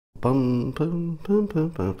Bum, bum, bum, bum,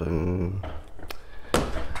 bum, bum.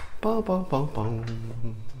 Bum, bum, bum, bum.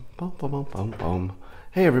 Bum, bum, bum, bum, bum.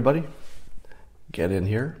 Hey everybody, get in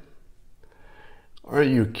here. Are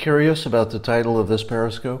you curious about the title of this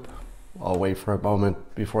Periscope? I'll wait for a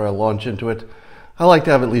moment before I launch into it. I like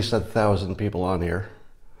to have at least 1,000 people on here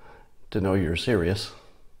to know you're serious.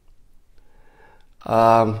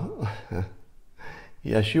 Yes,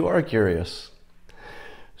 you are curious.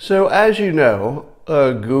 So as you know,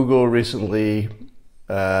 Google recently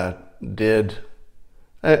did,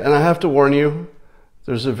 and I have to warn you,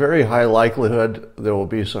 there's a very high likelihood there will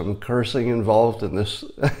be some cursing involved in this.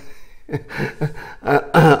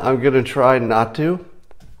 I'm going to try not to,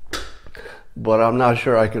 but I'm not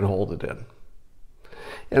sure I can hold it in.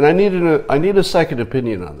 And I need a second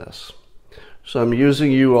opinion on this. So I'm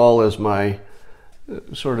using you all as my,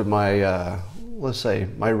 sort of my, let's say,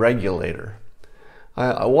 my regulator.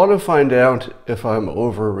 I want to find out if I'm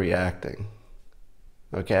overreacting.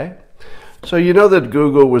 Okay? So you know that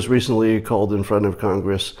Google was recently called in front of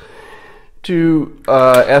Congress to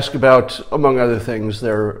ask about, among other things,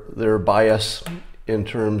 their bias in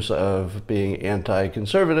terms of being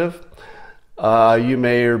anti-conservative. You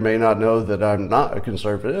may or may not know that I'm not a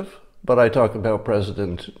conservative, but I talk about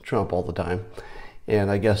President Trump all the time, and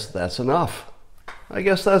I guess that's enough. I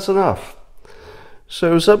guess that's enough.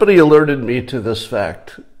 So somebody alerted me to this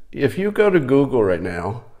fact. If you go to Google right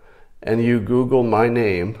now and you Google my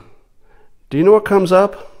name, do you know what comes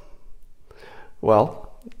up?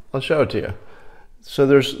 Well, I'll show it to you. So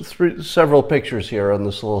there's several pictures here on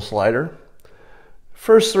this little slider.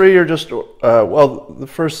 First three are just, the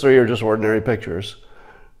first three are just ordinary pictures.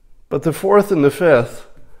 But the fourth and the fifth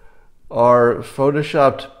are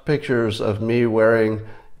photoshopped pictures of me wearing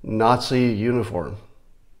Nazi uniform.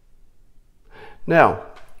 Now,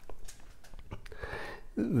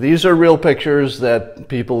 these are real pictures that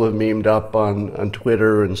people have memed up on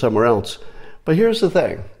Twitter and somewhere else. But here's the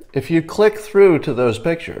thing. If you click through to those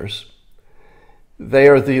pictures, they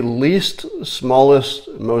are the least, smallest,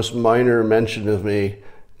 most minor mention of me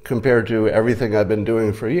compared to everything I've been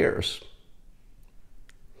doing for years.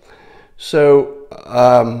 So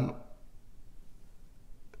I'm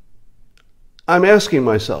asking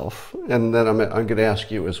myself, and then I'm going to ask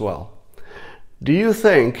you as well. Do you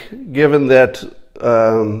think, given that,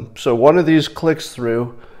 so one of these clicks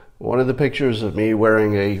through, one of the pictures of me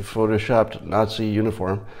wearing a photoshopped Nazi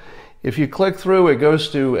uniform, if you click through, it goes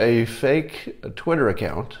to a fake Twitter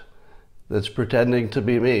account that's pretending to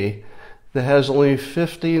be me that has only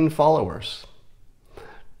 15 followers.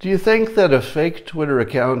 Do you think that a fake Twitter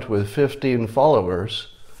account with 15 followers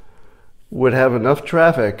would have enough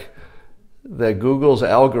traffic that Google's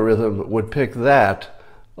algorithm would pick that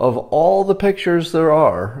of all the pictures there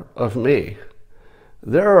are of me?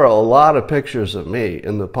 There are a lot of pictures of me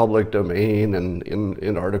in the public domain and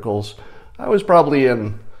in articles. I was probably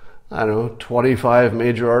in, I don't know, 25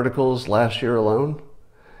 major articles last year alone.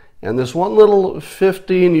 And this one little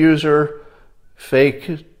 15-user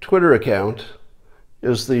fake Twitter account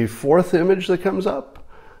is the fourth image that comes up.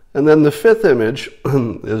 And then the fifth image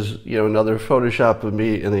is, another Photoshop of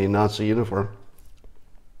me in a Nazi uniform.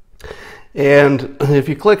 And if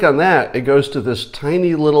you click on that, it goes to this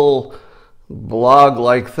tiny little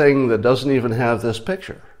blog-like thing that doesn't even have this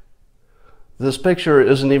picture. This picture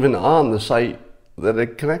isn't even on the site that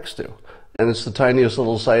it connects to. And it's the tiniest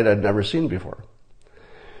little site I'd never seen before.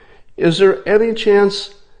 Is there any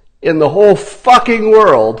chance in the whole fucking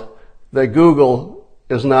world that Google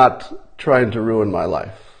is not trying to ruin my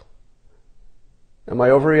life? Am I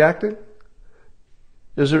overreacting?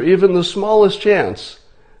 Is there even the smallest chance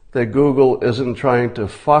that Google isn't trying to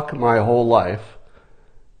fuck my whole life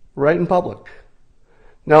right in public?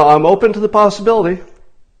 Now, I'm open to the possibility.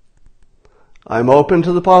 I'm open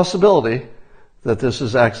to the possibility that this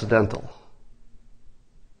is accidental.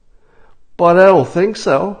 But I don't think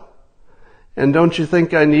so. And don't you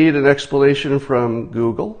think I need an explanation from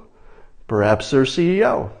Google? Perhaps their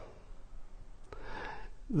CEO.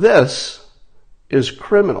 This is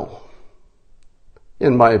criminal,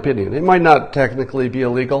 in my opinion. It might not technically be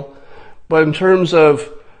illegal, but in terms of,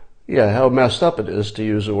 how messed up it is, to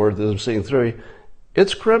use a word that I'm seeing through,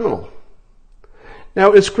 it's criminal.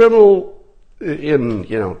 Now, it's criminal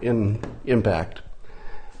in impact.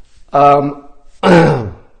 Now,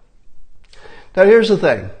 here's the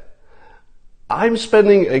thing. I'm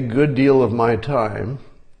spending a good deal of my time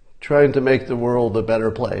trying to make the world a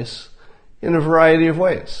better place in a variety of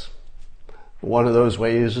ways. One of those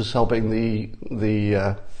ways is helping the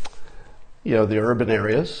urban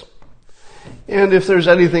areas. And if there's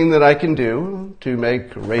anything that I can do to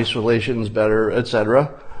make race relations better,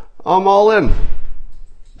 etc., I'm all in.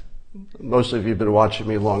 Most of you have been watching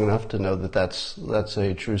me long enough to know that that's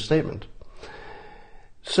a true statement.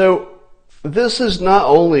 So this is not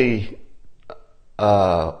only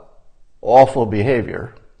awful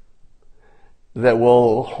behavior that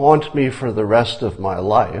will haunt me for the rest of my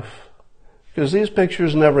life, because these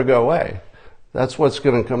pictures never go away. That's what's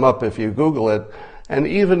going to come up if you Google it. And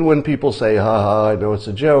even when people say, haha, I know it's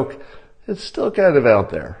a joke, it's still kind of out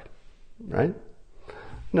there, right?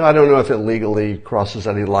 No, I don't know if it legally crosses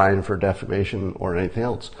any line for defamation or anything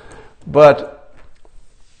else. But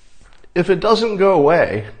if it doesn't go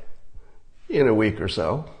away in a week or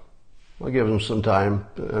so, I'll give them some time.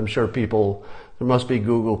 I'm sure there must be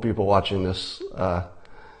Google people watching this.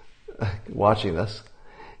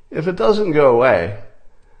 If it doesn't go away,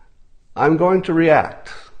 I'm going to react.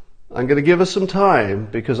 I'm going to give us some time,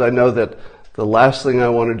 because I know that the last thing I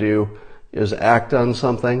want to do is act on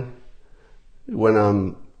something when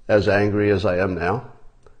I'm as angry as I am now.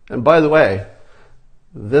 And by the way,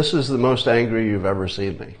 this is the most angry you've ever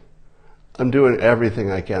seen me. I'm doing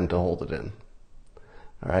everything I can to hold it in.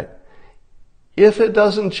 All right? If it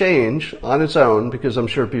doesn't change on its own, because I'm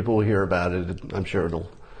sure people will hear about it, I'm sure it'll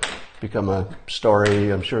become a story,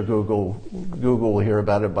 I'm sure Google will hear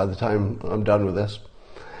about it by the time I'm done with this.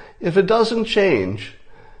 If it doesn't change,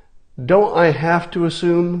 don't I have to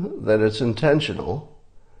assume that it's intentional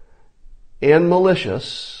and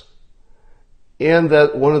malicious, and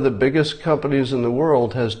that one of the biggest companies in the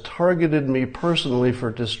world has targeted me personally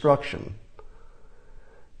for destruction?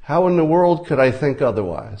 How in the world could I think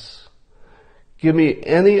otherwise? Give me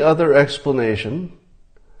any other explanation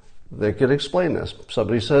that could explain this.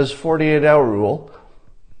 Somebody says 48-hour rule.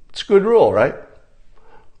 It's a good rule, right?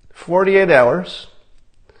 48 hours.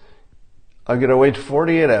 I'm going to wait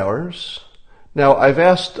 48 hours. Now, I've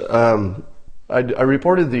asked, I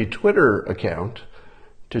reported the Twitter account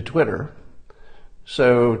to Twitter.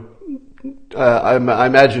 So I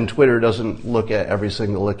imagine Twitter doesn't look at every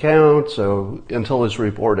single account. So until it's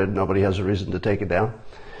reported, nobody has a reason to take it down.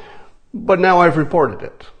 But now I've reported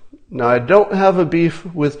it. Now, I don't have a beef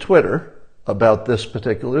with Twitter about this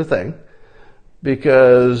particular thing,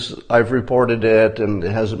 because I've reported it and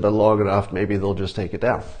it hasn't been long enough. Maybe they'll just take it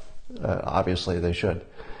down. Obviously, they should.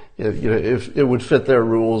 If it would fit their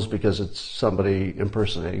rules, because it's somebody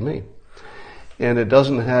impersonating me. And it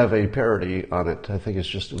doesn't have a parody on it. I think it's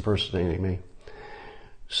just impersonating me.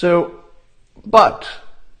 So, but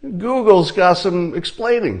Google's got some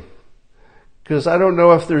explaining, because I don't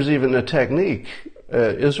know if there's even a technique.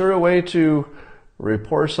 Is there a way to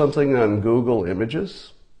report something on Google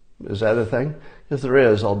Images? Is that a thing? If there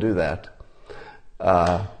is, I'll do that.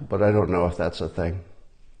 But I don't know if that's a thing.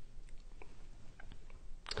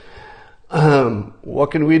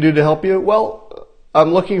 What can we do to help you? Well,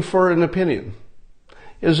 I'm looking for an opinion.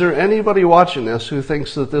 Is there anybody watching this who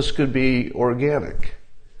thinks that this could be organic?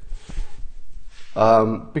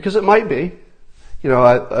 Because it might be. You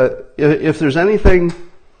know, if there's anything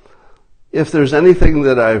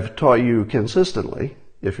that I've taught you consistently,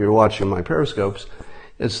 if you're watching my Periscopes,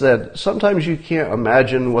 it's that sometimes you can't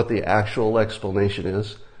imagine what the actual explanation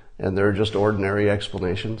is, and they're just ordinary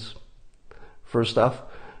explanations for stuff.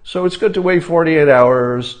 So it's good to wait 48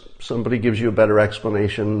 hours, somebody gives you a better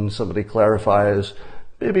explanation, somebody clarifies,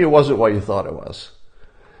 maybe it wasn't what you thought it was.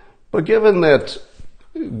 But given that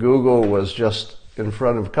Google was just in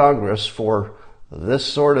front of Congress for this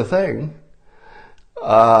sort of thing,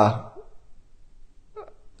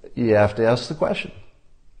 you have to ask the question.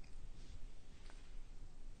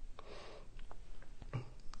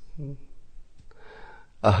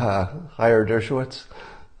 Hire Dershowitz?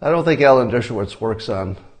 I don't think Alan Dershowitz works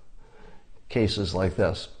on cases like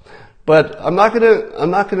this. But I'm not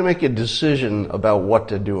gonna make a decision about what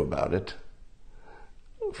to do about it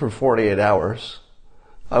for 48 hours.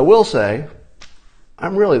 I will say,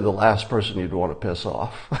 I'm really the last person you'd want to piss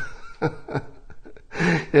off.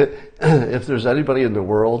 If there's anybody in the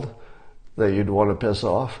world that you'd want to piss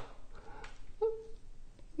off,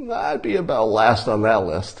 I'd be about last on that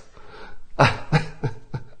list.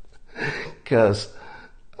 Because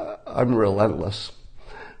I'm relentless.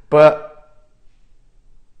 But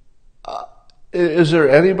is there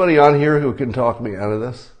anybody on here who can talk me out of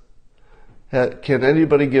this? Can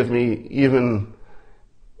anybody give me even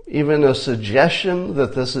a suggestion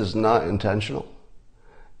that this is not intentional?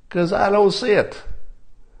 Because I don't see it.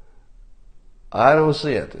 I don't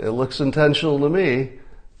see it. It looks intentional to me,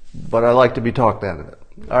 but I like to be talked out of it.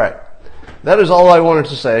 All right. That is all I wanted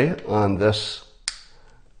to say on this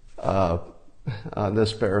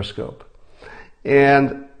Periscope.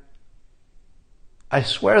 And I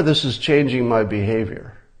swear this is changing my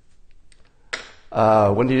behavior.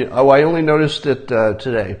 Oh, I only noticed it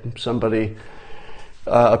today. Somebody,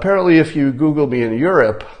 apparently if you Google me in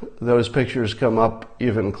Europe, those pictures come up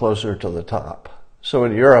even closer to the top. So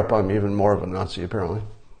in Europe, I'm even more of a Nazi, apparently.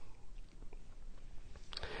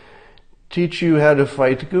 Teach you how to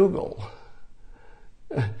fight Google.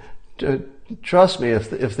 Trust me,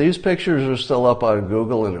 if these pictures are still up on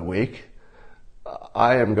Google in a week,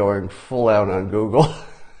 I am going full out on Google.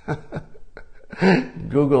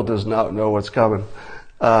 Google does not know what's coming.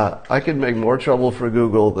 I could make more trouble for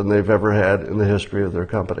Google than they've ever had in the history of their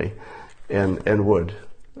company, and would,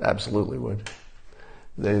 absolutely would.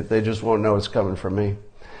 They just won't know it's coming from me.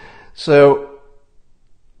 So,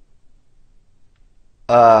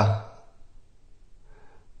 but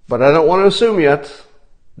I don't want to assume yet.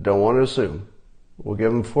 Don't want to assume. We'll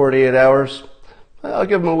give them 48 hours. I'll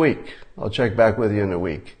give them a week. I'll check back with you in a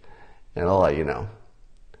week, and I'll let you know.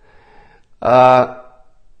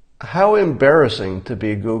 How embarrassing to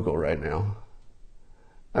be Google right now.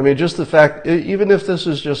 I mean, just the fact, even if this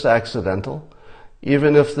is just accidental,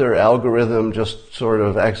 even if their algorithm just sort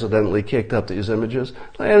of accidentally kicked up these images,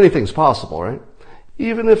 anything's possible, right?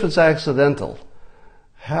 Even if it's accidental,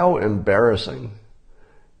 how embarrassing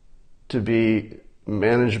to be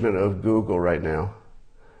management of Google right now.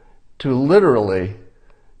 To literally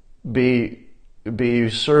be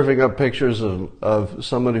serving up pictures of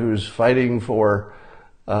someone who's fighting for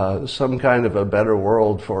some kind of a better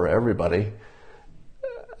world for everybody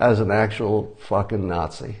as an actual fucking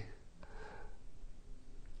Nazi.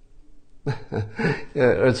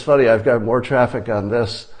 It's funny, I've got more traffic on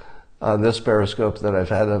this Periscope than I've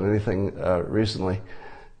had on anything recently.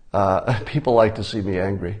 People like to see me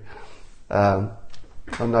angry.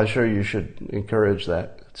 I'm not sure you should encourage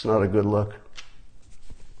that. It's not a good look.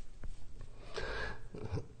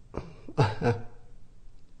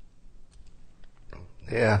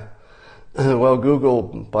 Yeah. Well, Google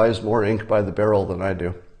buys more ink by the barrel than I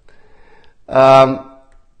do. How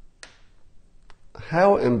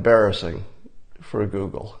embarrassing for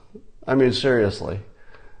Google. I mean, seriously.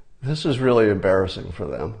 This is really embarrassing for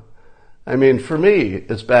them. I mean, for me,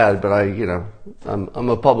 it's bad, but I'm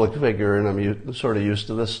a public figure and I'm sort of used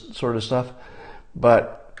to this sort of stuff.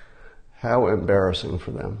 But how embarrassing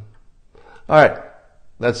for them. All right.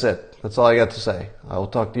 That's it. That's all I got to say. I will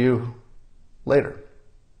talk to you later.